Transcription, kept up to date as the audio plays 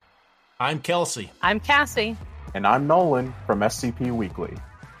I'm Kelsey. I'm Cassie. And I'm Nolan from SCP Weekly.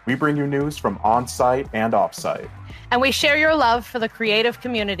 We bring you news from on-site and off-site. And we share your love for the creative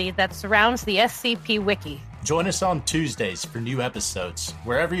community that surrounds the SCP Wiki. Join us on Tuesdays for new episodes,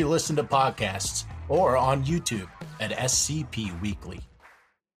 wherever you listen to podcasts, or on YouTube at SCP Weekly.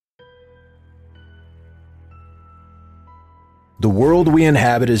 The world we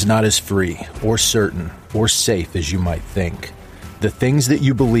inhabit is not as free, or certain, or safe as you might think. The things that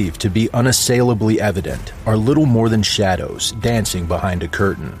you believe to be unassailably evident are little more than shadows dancing behind a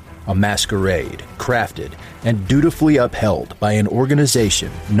curtain, a masquerade crafted and dutifully upheld by an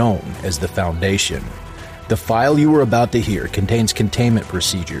organization known as the Foundation. The file you are about to hear contains containment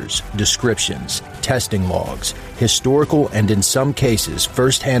procedures, descriptions, testing logs, historical and in some cases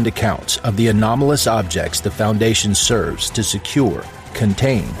first-hand accounts of the anomalous objects the Foundation serves to secure,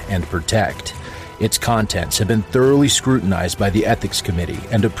 contain, and protect. Its contents have been thoroughly scrutinized by the Ethics Committee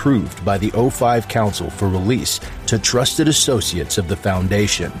and approved by the O5 Council for release to trusted associates of the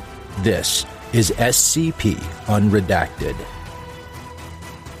Foundation. This is SCP Unredacted.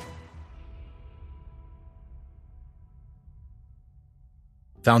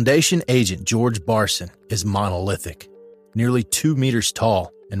 Foundation Agent George Barson is monolithic, nearly 2 meters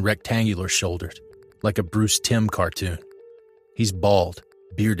tall and rectangular-shouldered, like a Bruce Timm cartoon. He's bald,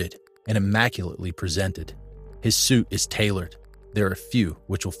 bearded, and immaculately presented. His suit is tailored. There are few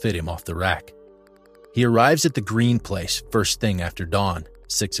which will fit him off the rack. He arrives at the Green Place first thing after dawn,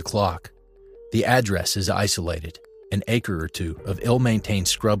 6 o'clock. The address is isolated, an acre or two of ill-maintained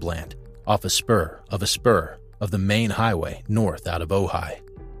scrubland off a spur of the main highway north out of Ojai.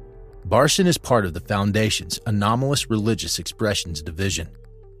 Barson is part of the Foundation's Anomalous Religious Expressions Division.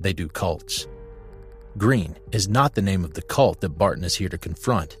 They do cults. Green is not the name of the cult that Barton is here to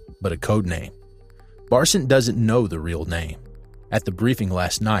confront, but a code name. Barson doesn't know the real name. At the briefing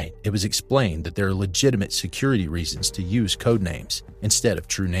last night, it was explained that there are legitimate security reasons to use code names instead of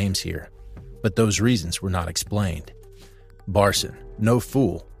true names here, but those reasons were not explained. Barson, no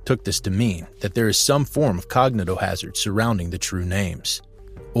fool, took this to mean that there is some form of cognitohazard surrounding the true names,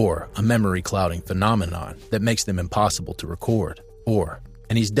 or a memory clouding phenomenon that makes them impossible to record,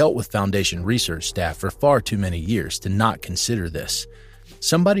 and he's dealt with Foundation research staff for far too many years to not consider this.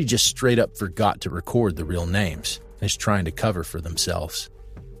 Somebody just straight up forgot to record the real names and is trying to cover for themselves.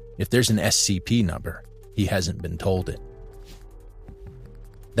 If there's an SCP number, he hasn't been told it.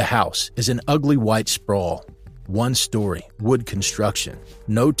 The house is an ugly white sprawl, 1-story, wood construction,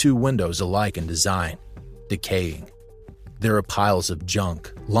 no 2 windows alike in design, decaying. There are piles of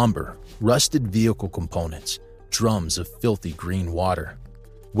junk, lumber, rusted vehicle components, drums of filthy green water.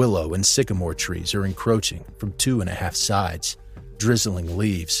 Willow and sycamore trees are encroaching from 2.5 sides, drizzling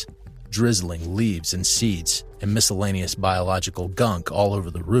leaves and seeds, and miscellaneous biological gunk all over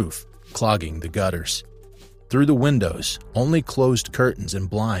the roof, clogging the gutters. Through the windows, only closed curtains and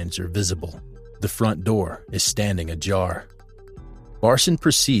blinds are visible. The front door is standing ajar. Barson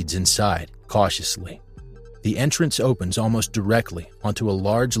proceeds inside, cautiously. The entrance opens almost directly onto a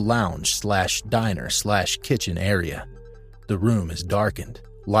large lounge/diner/kitchen area. The room is darkened,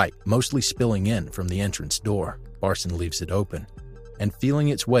 light mostly spilling in from the entrance door. Barson leaves it open and feeling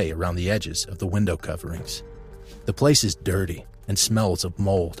its way around the edges of the window coverings. The place is dirty and smells of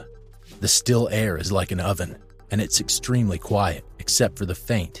mold. The still air is like an oven, and it's extremely quiet except for the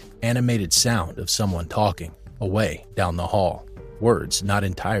faint, animated sound of someone talking away down the hall, words not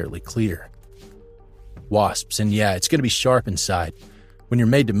entirely clear. Wasps, and yeah, it's going to be sharp inside. When you're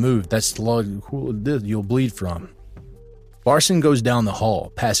made to move, that's the law you'll bleed from. Barson goes down the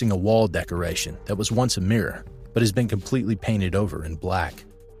hall, passing a wall decoration that was once a mirror, but has been completely painted over in black.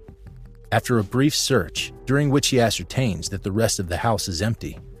 After a brief search, during which he ascertains that the rest of the house is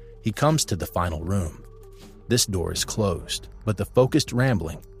empty, he comes to the final room. This door is closed, but the focused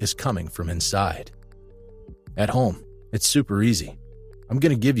rambling is coming from inside. At home, it's super easy. I'm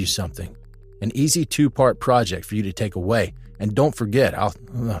going to give you something. An easy 2-part project for you to take away, and don't forget,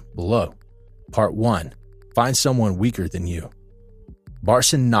 below. Part 1. Find someone weaker than you.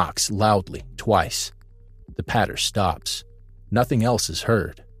 Barson knocks loudly twice. The patter stops. Nothing else is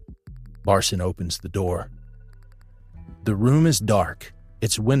heard. Barson opens the door. The room is dark,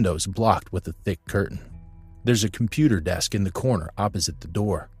 its windows blocked with a thick curtain. There's a computer desk in the corner opposite the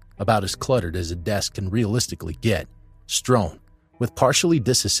door, about as cluttered as a desk can realistically get, strewn with partially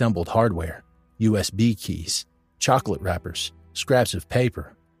disassembled hardware, USB keys, chocolate wrappers, scraps of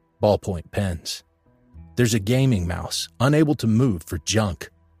paper, ballpoint pens. There's a gaming mouse, unable to move for junk.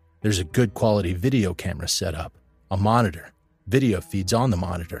 There's a good quality video camera set up, a monitor, video feeds on the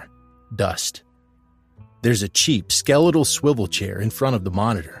monitor, dust. There's a cheap skeletal swivel chair in front of the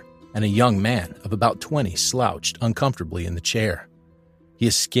monitor, and a young man of about 20 slouched uncomfortably in the chair. He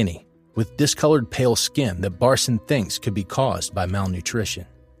is skinny, with discolored pale skin that Barson thinks could be caused by malnutrition.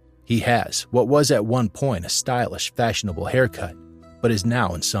 He has what was at one point a stylish, fashionable haircut, but is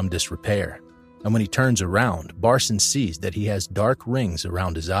now in some disrepair. And when he turns around, Barson sees that he has dark rings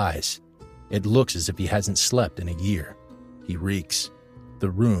around his eyes. It looks as if he hasn't slept in a year. He reeks. The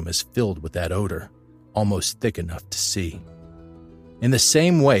room is filled with that odor, almost thick enough to see. In the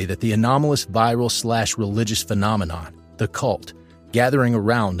same way that the anomalous viral/religious phenomenon, the cult, gathering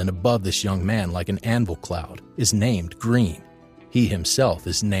around and above this young man like an anvil cloud, is named green, he himself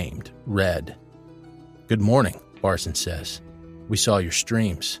is named red. "Good morning," Barson says. "We saw your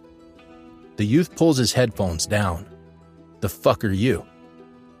streams." The youth pulls his headphones down. "The fuck are you?"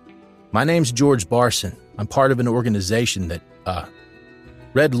 "My name's George Barson. I'm part of an organization that,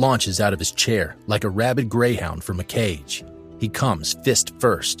 Red launches out of his chair like a rabid greyhound from a cage. He comes fist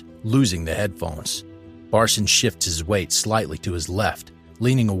first, losing the headphones. Barson shifts his weight slightly to his left,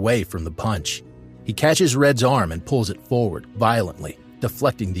 leaning away from the punch. He catches Red's arm and pulls it forward, violently,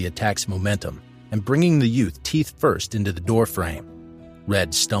 deflecting the attack's momentum and bringing the youth teeth first into the doorframe.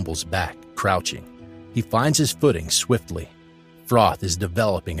 Red stumbles back, crouching. He finds his footing swiftly. Froth is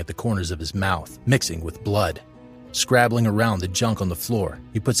developing at the corners of his mouth, mixing with blood. Scrabbling around the junk on the floor,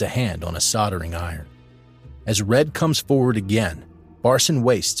 he puts a hand on a soldering iron. As Red comes forward again, Barson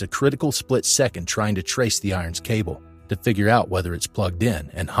wastes a critical split second trying to trace the iron's cable to figure out whether it's plugged in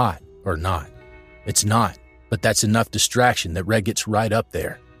and hot or not. It's not, but that's enough distraction that Red gets right up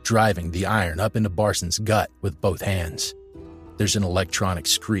there, driving the iron up into Barson's gut with both hands. There's an electronic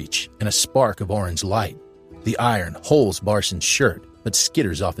screech and a spark of orange light. The iron holes Barson's shirt but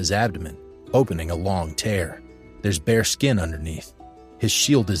skitters off his abdomen, opening a long tear. There's bare skin underneath. His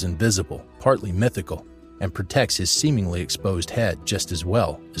shield is invisible, partly mythical, and protects his seemingly exposed head just as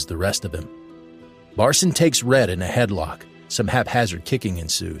well as the rest of him. Barson takes Red in a headlock. Some haphazard kicking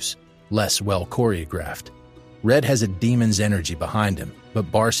ensues, less well choreographed. Red has a demon's energy behind him,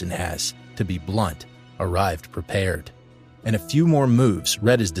 but Barson has, to be blunt, arrived prepared. In a few more moves,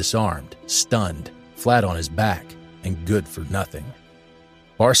 Red is disarmed, stunned, flat on his back, and good for nothing.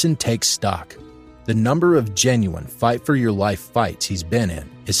 Barson takes stock. The number of genuine fight-for-your-life fights he's been in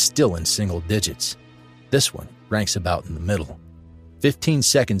is still in single digits. This one ranks about in the middle. 15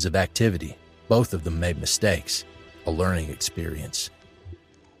 seconds of activity, both of them made mistakes. A learning experience.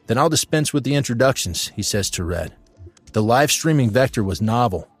 "Then I'll dispense with the introductions," he says to Red. "The live-streaming vector was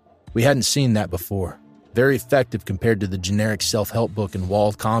novel. We hadn't seen that before. Very effective compared to the generic self-help book and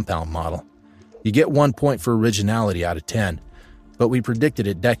walled compound model. You get 1 point for originality out of 10. But we predicted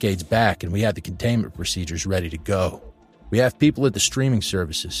it decades back and we had the containment procedures ready to go. We have people at the streaming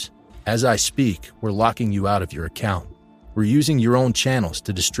services. As I speak, we're locking you out of your account. We're using your own channels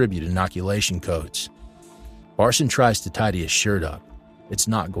to distribute inoculation codes." Barson tries to tidy his shirt up. It's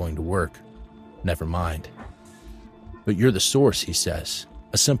not going to work. Never mind. "But you're the source," he says.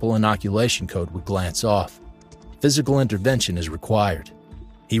 "A simple inoculation code would glance off. Physical intervention is required."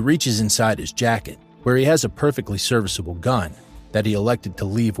 He reaches inside his jacket, where he has a perfectly serviceable gun that he elected to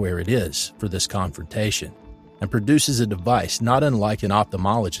leave where it is for this confrontation, and produces a device not unlike an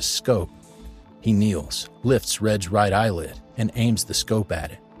ophthalmologist's scope. He kneels, lifts Red's right eyelid, and aims the scope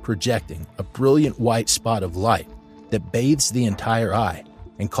at it, projecting a brilliant white spot of light that bathes the entire eye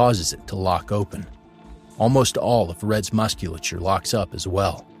and causes it to lock open. Almost all of Red's musculature locks up as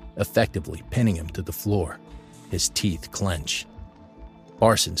well, effectively pinning him to the floor. His teeth clench.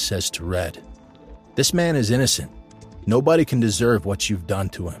 Barson says to Red, "This man is innocent. Nobody can deserve what you've done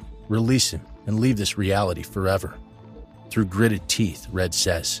to him. Release him and leave this reality forever." Through gritted teeth, Red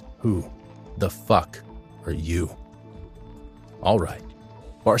says, "Who the fuck are you?" All right.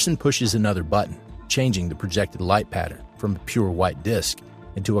 Barson pushes another button, changing the projected light pattern from a pure white disc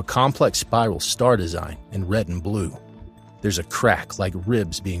into a complex spiral star design in red and blue. There's a crack like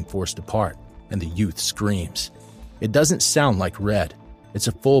ribs being forced apart, and the youth screams. It doesn't sound like Red. It's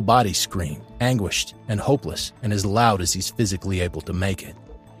a full-body scream, anguished and hopeless, and as loud as he's physically able to make it.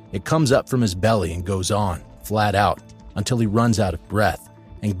 It comes up from his belly and goes on, flat out, until he runs out of breath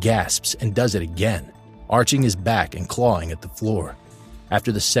and gasps and does it again, arching his back and clawing at the floor.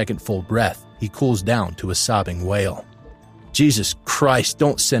 After the second full breath, he cools down to a sobbing wail. "Jesus Christ,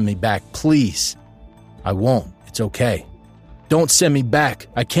 don't send me back, please." "I won't. It's okay." "Don't send me back.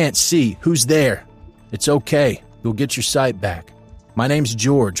 I can't see. Who's there?" "It's okay. You'll get your sight back. My name's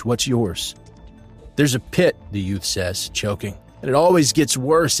George. What's yours?" "There's a pit," the youth says, choking. "And it always gets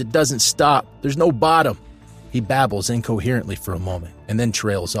worse. It doesn't stop. There's no bottom." He babbles incoherently for a moment and then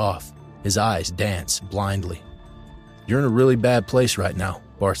trails off. His eyes dance blindly. "You're in a really bad place right now,"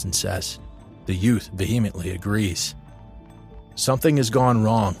 Barson says. The youth vehemently agrees. Something has gone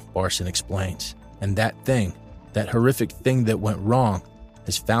wrong, Barson explains, and that horrific thing that went wrong,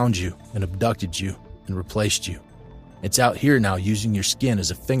 has found you and abducted you and replaced you. It's out here now using your skin as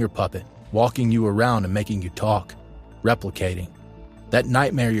a finger puppet, walking you around and making you talk, replicating. That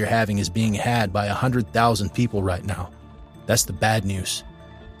nightmare you're having is being had by 100,000 people right now. That's the bad news.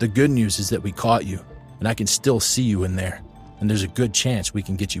 The good news is that we caught you, and I can still see you in there, and there's a good chance we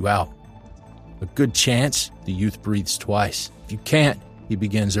can get you out. A good chance? The youth breathes twice. If you can't, he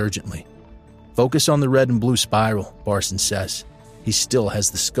begins urgently. Focus on the red and blue spiral, Barson says. He still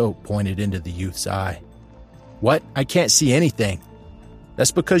has the scope pointed into the youth's eye. What? I can't see anything.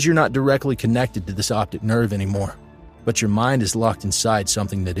 That's because you're not directly connected to this optic nerve anymore, but your mind is locked inside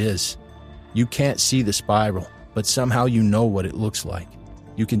something that is. You can't see the spiral, but somehow you know what it looks like.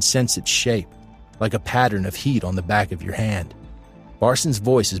 You can sense its shape, like a pattern of heat on the back of your hand. Barson's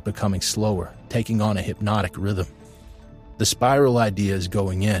voice is becoming slower, taking on a hypnotic rhythm. The spiral idea is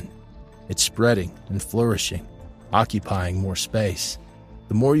going in. It's spreading and flourishing, occupying more space.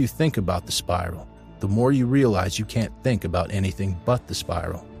 The more you think about the spiral, the more you realize you can't think about anything but the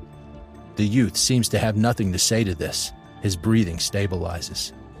spiral. The youth seems to have nothing to say to this. His breathing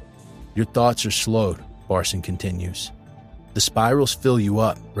stabilizes. Your thoughts are slowed, Barson continues. The spirals fill you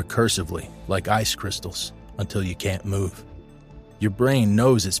up recursively, like ice crystals, until you can't move. Your brain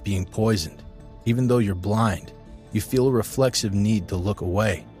knows it's being poisoned. Even though you're blind, you feel a reflexive need to look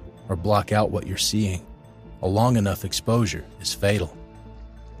away or block out what you're seeing. A long enough exposure is fatal.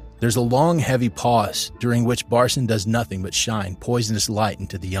 There's a long, heavy pause during which Barson does nothing but shine poisonous light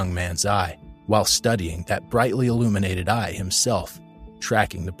into the young man's eye, while studying that brightly illuminated eye himself,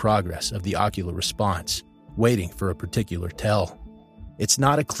 tracking the progress of the ocular response, waiting for a particular tell. It's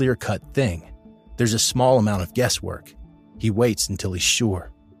not a clear-cut thing. There's a small amount of guesswork. He waits until he's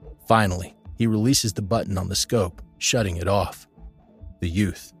sure. Finally, he releases the button on the scope, shutting it off. The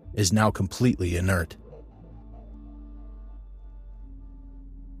youth is now completely inert.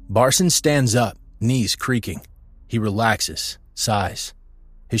 Barson stands up, knees creaking. He relaxes, sighs.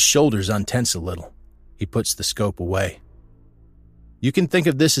 His shoulders untense a little. He puts the scope away. You can think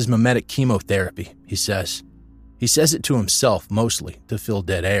of this as mimetic chemotherapy, he says. He says it to himself mostly, to fill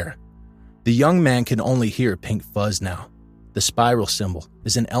dead air. The young man can only hear pink fuzz now. The spiral symbol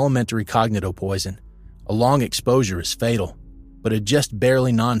is an elementary cognitopoison. A long exposure is fatal, but a just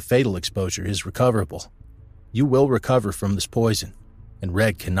barely non-fatal exposure is recoverable. You will recover from this poison, and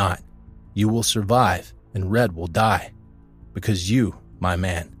Red cannot. You will survive, and Red will die. Because you, my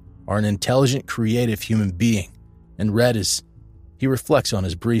man, are an intelligent, creative human being, and Red is... He reflects on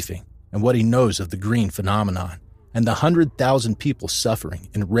his briefing and what he knows of the green phenomenon and the 100,000 people suffering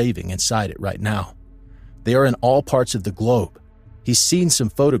and raving inside it right now. They are in all parts of the globe. He's seen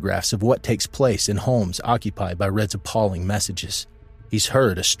some photographs of what takes place in homes occupied by Red's appalling messages. He's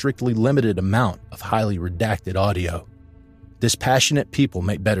heard a strictly limited amount of highly redacted audio. Dispassionate people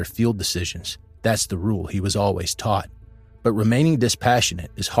make better field decisions. That's the rule he was always taught. But remaining dispassionate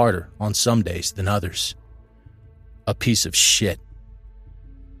is harder on some days than others. A piece of shit.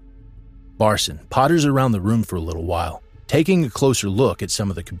 Barson potters around the room for a little while, taking a closer look at some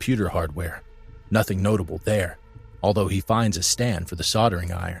of the computer hardware. Nothing notable there, although he finds a stand for the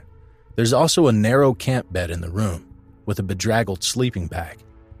soldering iron. There's also a narrow camp bed in the room, with a bedraggled sleeping bag.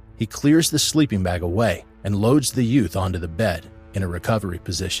 He clears the sleeping bag away and loads the youth onto the bed in a recovery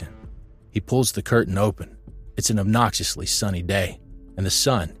position. He pulls the curtain open. It's an obnoxiously sunny day, and the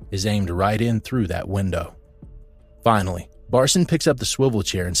sun is aimed right in through that window. Finally, Barson picks up the swivel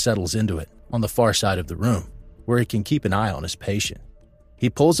chair and settles into it on the far side of the room, where he can keep an eye on his patient. He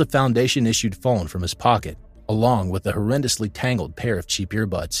pulls a Foundation-issued phone from his pocket, along with a horrendously tangled pair of cheap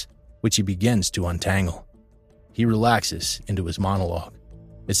earbuds, which he begins to untangle. He relaxes into his monologue.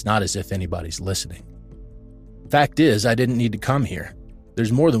 It's not as if anybody's listening. Fact is, I didn't need to come here.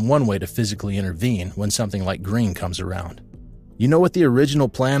 There's more than one way to physically intervene when something like green comes around. You know what the original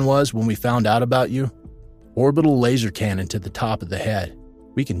plan was when we found out about you? Orbital laser cannon to the top of the head.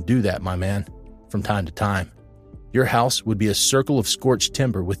 We can do that, my man, from time to time. Your house would be a circle of scorched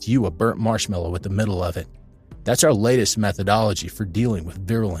timber with you a burnt marshmallow at the middle of it. That's our latest methodology for dealing with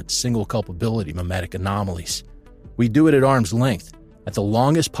virulent, single culpability mimetic anomalies. We do it at arm's length, at the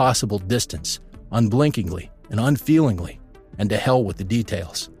longest possible distance, unblinkingly and unfeelingly, and to hell with the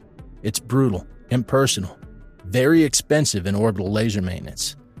details. It's brutal, impersonal, very expensive in orbital laser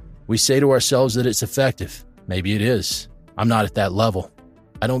maintenance. We say to ourselves that it's effective. Maybe it is. I'm not at that level.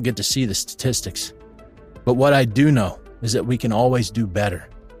 I don't get to see the statistics. But what I do know is that we can always do better.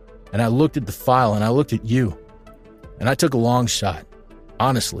 And I looked at the file and I looked at you. And I took a long shot.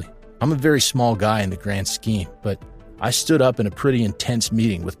 Honestly, I'm a very small guy in the grand scheme, but I stood up in a pretty intense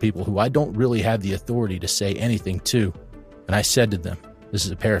meeting with people who I don't really have the authority to say anything to, and I said to them, this is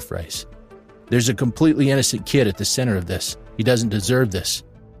a paraphrase, "There's a completely innocent kid at the center of this. He doesn't deserve this.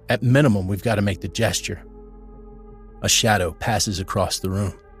 At minimum, we've got to make the gesture." A shadow passes across the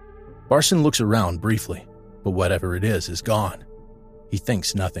room. Barson looks around briefly, but whatever it is gone. He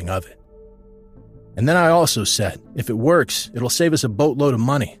thinks nothing of it. And then I also said, if it works, it'll save us a boatload of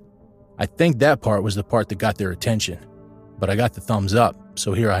money. I think that part was the part that got their attention. But I got the thumbs up,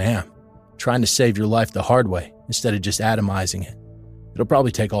 so here I am, trying to save your life the hard way instead of just atomizing it. It'll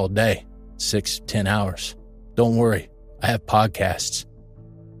probably take all day, 6-10 hours. Don't worry, I have podcasts.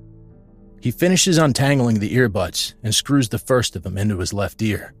 He finishes untangling the earbuds and screws the first of them into his left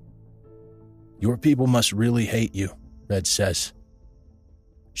ear. "Your people must really hate you," Red says.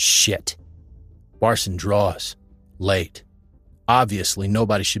 "Shit." Barson draws. Late. Obviously,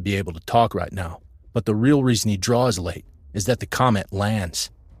 nobody should be able to talk right now, but the real reason he draws late is that the comment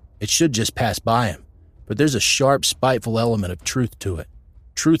lands. It should just pass by him, but there's a sharp, spiteful element of truth to it.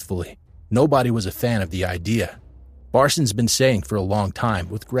 Truthfully, nobody was a fan of the idea. Barson's been saying for a long time,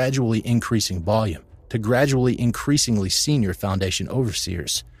 with gradually increasing volume, to gradually increasingly senior Foundation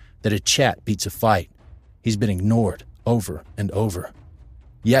overseers, that a chat beats a fight. He's been ignored over and over.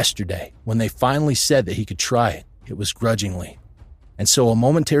 Yesterday, when they finally said that he could try it, it was grudgingly. And so a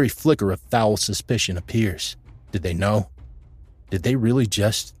momentary flicker of foul suspicion appears. Did they know? Did they really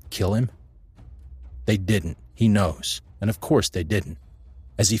just kill him? They didn't, he knows, and of course they didn't.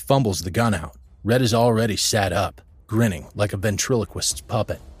 As he fumbles the gun out, Red is already sat up, grinning like a ventriloquist's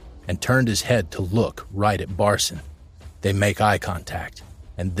puppet, and turned his head to look right at Barson. They make eye contact,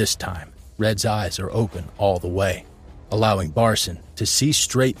 and this time, Red's eyes are open all the way, allowing Barson to see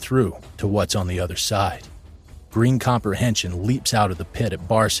straight through to what's on the other side. Green comprehension leaps out of the pit at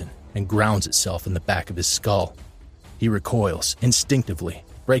Barson and grounds itself in the back of his skull. He recoils instinctively,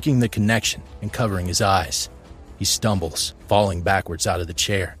 breaking the connection and covering his eyes. He stumbles, falling backwards out of the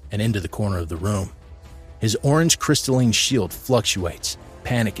chair and into the corner of the room. His orange crystalline shield fluctuates,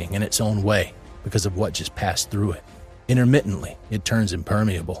 panicking in its own way because of what just passed through it. Intermittently, it turns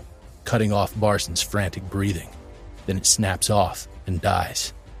impermeable, cutting off Barson's frantic breathing. Then it snaps off and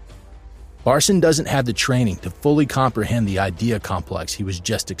dies. Barson doesn't have the training to fully comprehend the idea complex he was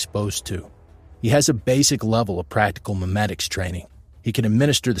just exposed to. He has a basic level of practical memetics training. He can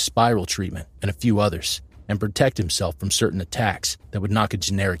administer the spiral treatment and a few others, and protect himself from certain attacks that would knock a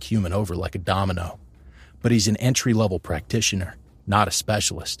generic human over like a domino. But he's an entry-level practitioner, not a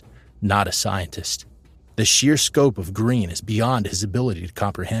specialist, not a scientist. The sheer scope of Green is beyond his ability to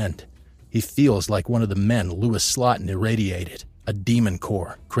comprehend. He feels like one of the men Louis Slotin irradiated, a Demon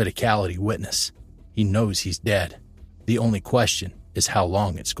Corps criticality witness. He knows he's dead. The only question is how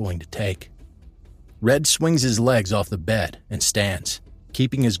long it's going to take. Red swings his legs off the bed and stands,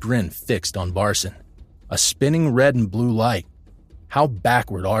 keeping his grin fixed on Barson. A spinning red and blue light. How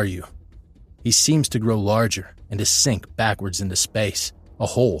backward are you? He seems to grow larger and to sink backwards into space, a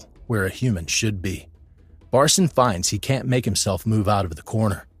hole where a human should be. Barson finds he can't make himself move out of the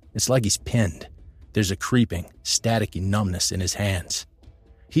corner. It's like he's pinned. There's a creeping, staticky numbness in his hands.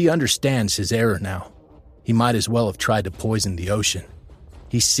 He understands his error now. He might as well have tried to poison the ocean.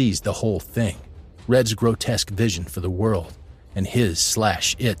 He sees the whole thing. Red's grotesque vision for the world, and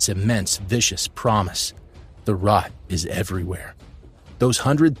his/its immense vicious promise. The rot is everywhere. Those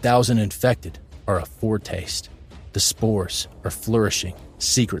 100,000 infected are a foretaste. The spores are flourishing,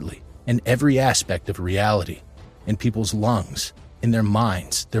 secretly, in every aspect of reality. In people's lungs, in their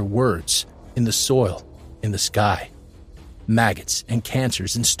minds, their words, in the soil, in the sky. Maggots and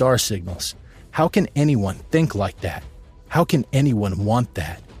cancers and star signals. How can anyone think like that? How can anyone want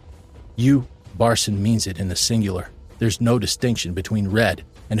that? You, Barson means it in the singular. There's no distinction between Red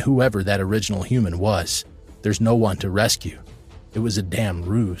and whoever that original human was. There's no one to rescue. It was a damn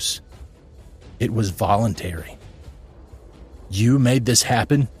ruse. It was voluntary. You made this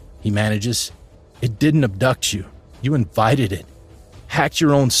happen, he manages. It didn't abduct you. You invited it. Hacked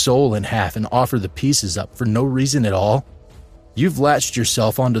your own soul in half and offered the pieces up for no reason at all. You've latched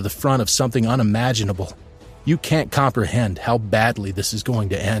yourself onto the front of something unimaginable. You can't comprehend how badly this is going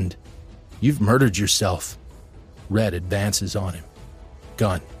to end. You've murdered yourself. Red advances on him.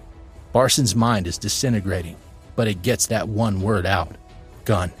 Gun. Barson's mind is disintegrating, but it gets that one word out.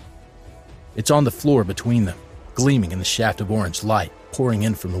 Gun. It's on the floor between them, gleaming in the shaft of orange light pouring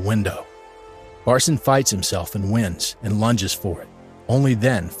in from the window. Barson fights himself and wins and lunges for it, only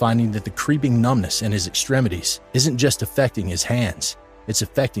then finding that the creeping numbness in his extremities isn't just affecting his hands, it's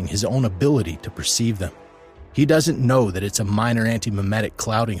affecting his own ability to perceive them. He doesn't know that it's a minor antimemetic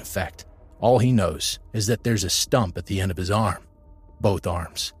clouding effect. All he knows is that there's a stump at the end of his arm. Both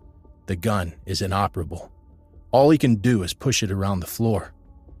arms. The gun is inoperable. All he can do is push it around the floor.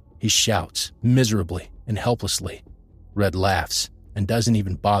 He shouts, miserably and helplessly. Red laughs and doesn't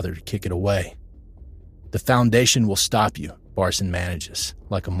even bother to kick it away. The Foundation will stop you, Barson manages,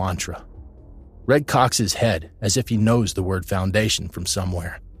 like a mantra. Red cocks his head as if he knows the word Foundation from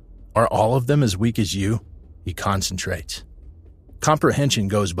somewhere. Are all of them as weak as you? He concentrates. Comprehension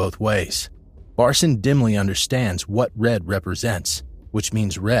goes both ways. Barson dimly understands what Red represents, which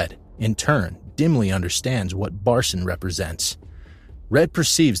means Red, in turn, dimly understands what Barson represents. Red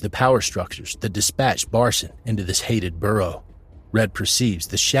perceives the power structures that dispatch Barson into this hated burrow. Red perceives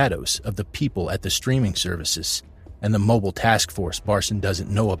the shadows of the people at the streaming services and the mobile task force Barson doesn't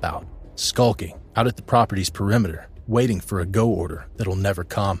know about, skulking out at the property's perimeter, waiting for a go order that'll never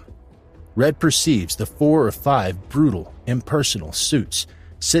come. Red perceives the 4 or 5 brutal, impersonal suits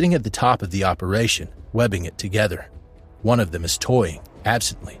sitting at the top of the operation, webbing it together. One of them is toying,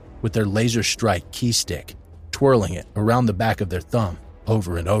 absently, with their laser strike key stick, twirling it around the back of their thumb,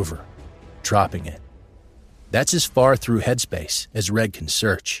 over and over, dropping it. That's as far through headspace as Red can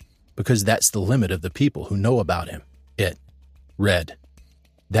search, because that's the limit of the people who know about him. Red.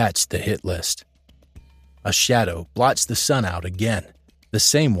 That's the hit list. A shadow blots the sun out again, the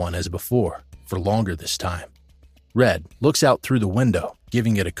same one as before, for longer this time. Red looks out through the window,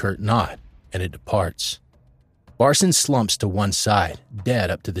 giving it a curt nod, and it departs. Barson slumps to one side,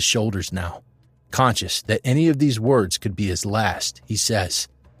 dead up to the shoulders now. Conscious that any of these words could be his last, he says,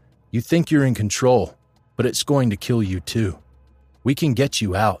 "You think you're in control, but it's going to kill you too. We can get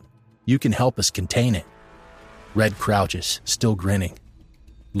you out. You can help us contain it." Red crouches, still grinning.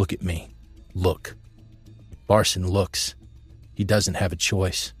 "Look at me. Look." Barson looks. He doesn't have a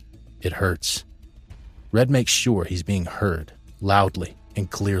choice. It hurts. Red makes sure he's being heard, loudly and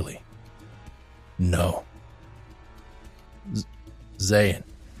clearly. "No." Zayn.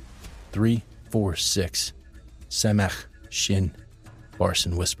 346. Semach Shin,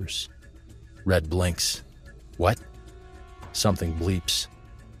 Barson whispers. Red blinks. "What?" Something bleeps.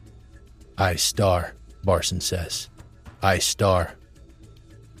 "I star," Barson says. "I star."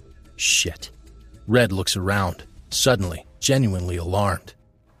 Shit. Red looks around, suddenly, genuinely alarmed.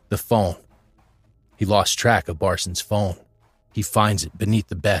 The phone. He lost track of Barson's phone. He finds it beneath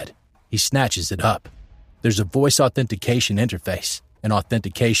the bed. He snatches it up. There's a voice authentication interface, and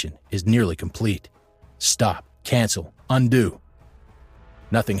authentication is nearly complete. Stop, cancel, undo.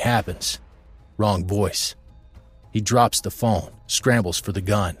 Nothing happens. Wrong voice. He drops the phone, scrambles for the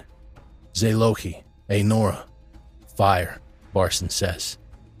gun. "Zelohi, Nora." "Fire," Barson says.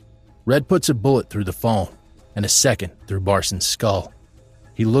 Red puts a bullet through the phone, and a second through Barson's skull.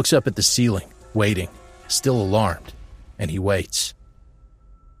 He looks up at the ceiling, waiting, still alarmed, and he waits.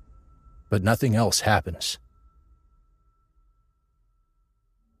 But nothing else happens.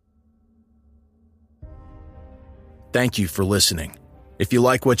 Thank you for listening. If you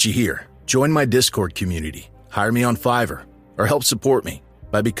like what you hear, join my Discord community, hire me on Fiverr, or help support me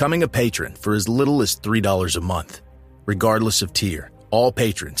by becoming a patron for as little as $3 a month. Regardless of tier, all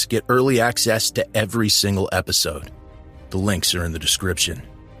patrons get early access to every single episode. The links are in the description.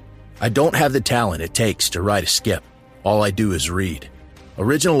 I don't have the talent it takes to write a skip. All I do is read.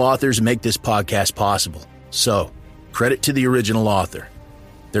 Original authors make this podcast possible, so credit to the original author.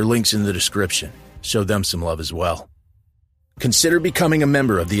 Their link's in the description. Show them some love as well. Consider becoming a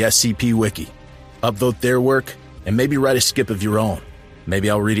member of the SCP Wiki. Upvote their work, and maybe write a skip of your own. Maybe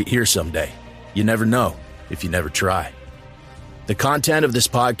I'll read it here someday. You never know if you never try. The content of this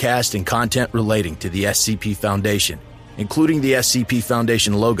podcast and content relating to the SCP Foundation, including the SCP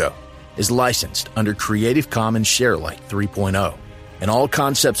Foundation logo, is licensed under Creative Commons Sharealike 3.0, and all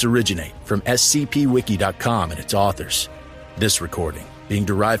concepts originate from scpwiki.com and its authors. This recording, being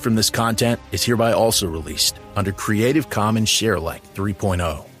derived from this content, is hereby also released under Creative Commons Sharealike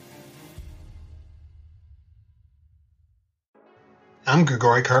 3.0. I'm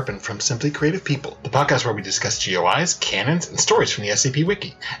Grigori Karpin from Simply Creative People, the podcast where we discuss GOIs, canons, and stories from the SCP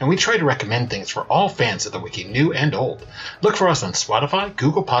Wiki, and we try to recommend things for all fans of the Wiki, new and old. Look for us on Spotify,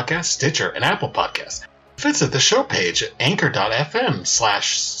 Google Podcasts, Stitcher, and Apple Podcasts. Visit the show page at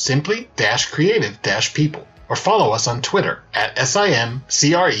anchor.fm/simply-creative-people, or follow us on Twitter at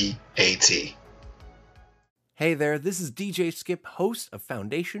SIMCREAT. Hey there, this is DJ Skip, host of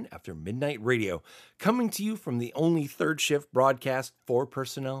Foundation After Midnight Radio, coming to you from the only third shift broadcast for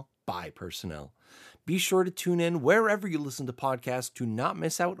personnel, by personnel. Be sure to tune in wherever you listen to podcasts to not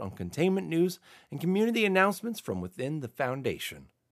miss out on containment news and community announcements from within the Foundation.